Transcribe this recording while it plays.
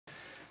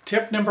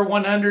Tip number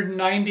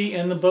 190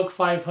 in the book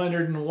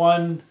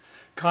 501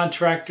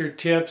 Contractor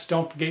Tips.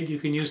 Don't forget you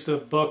can use the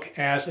book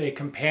as a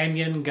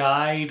companion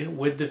guide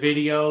with the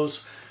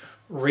videos.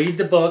 Read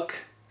the book.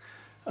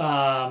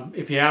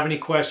 If you have any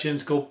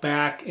questions, go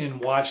back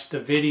and watch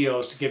the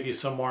videos to give you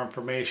some more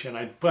information.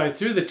 I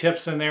threw the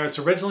tips in there. It's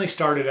originally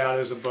started out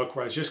as a book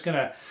where I was just going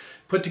to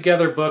put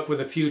together a book with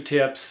a few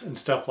tips and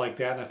stuff like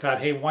that. And I thought,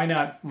 hey, why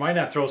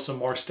not throw some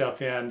more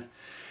stuff in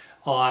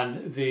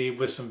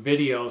with some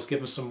videos, give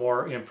them some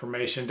more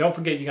information. Don't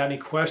forget, you got any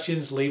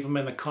questions, leave them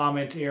in the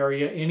comment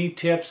area. Any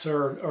tips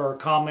or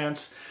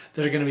comments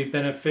that are going to be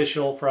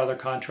beneficial for other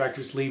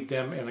contractors, leave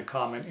them in the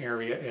comment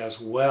area as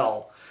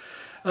well.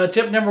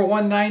 Tip number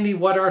 190,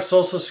 what are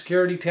Social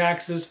Security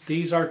taxes?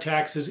 These are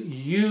taxes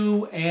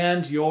you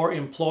and your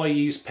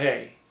employees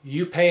pay.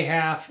 You pay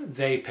half,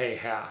 they pay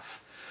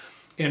half.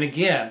 And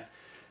again,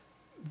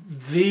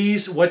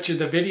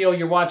 the video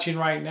you're watching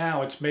right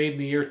now, it's made in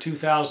the year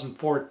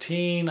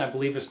 2014. I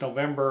believe it's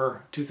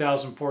November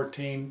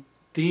 2014.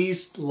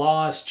 These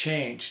laws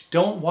change.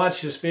 Don't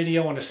watch this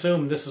video and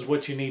assume this is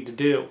what you need to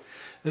do.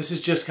 This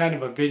is just kind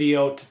of a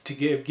video to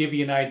give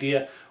you an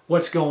idea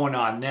what's going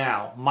on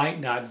now. Might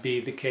not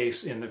be the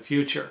case in the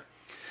future.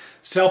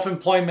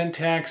 Self-employment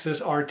taxes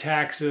are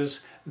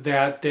taxes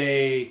that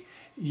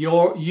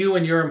you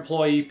and your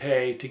employee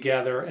pay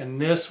together,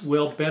 and this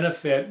will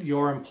benefit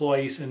your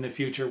employees in the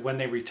future when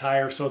they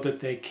retire so that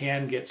they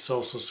can get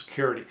Social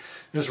Security.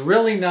 There's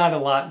really not a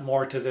lot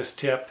more to this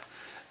tip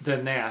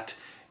than that,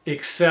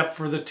 except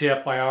for the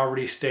tip I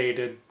already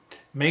stated.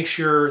 Make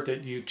sure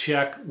that you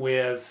check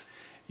with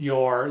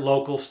your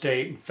local,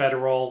 state, and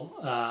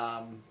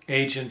federal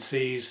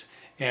agencies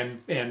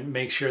and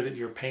make sure that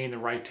you're paying the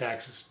right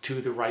taxes to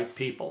the right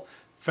people.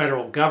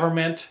 Federal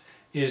government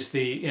is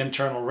the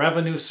Internal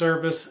Revenue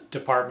Service,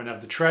 Department of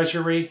the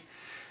Treasury.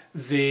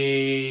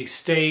 The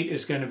state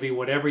is going to be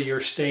whatever your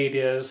state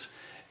is.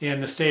 In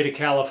the state of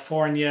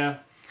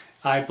California,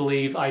 I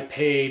believe I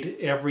paid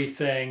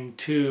everything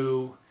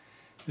to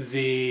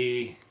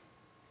the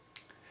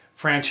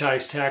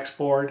Franchise Tax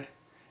Board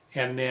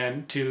and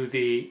then to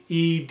the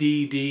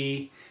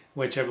EDD,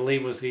 which I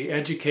believe was the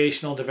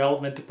Educational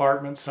Development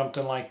Department,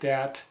 something like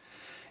that.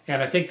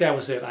 And I think that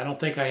was it. I don't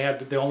think I had,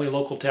 the only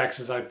local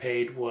taxes I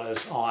paid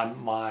was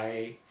on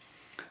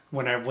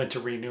when I went to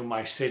renew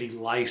my city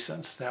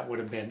license. That would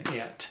have been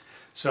it.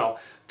 So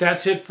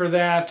that's it for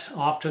that.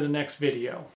 Off to the next video.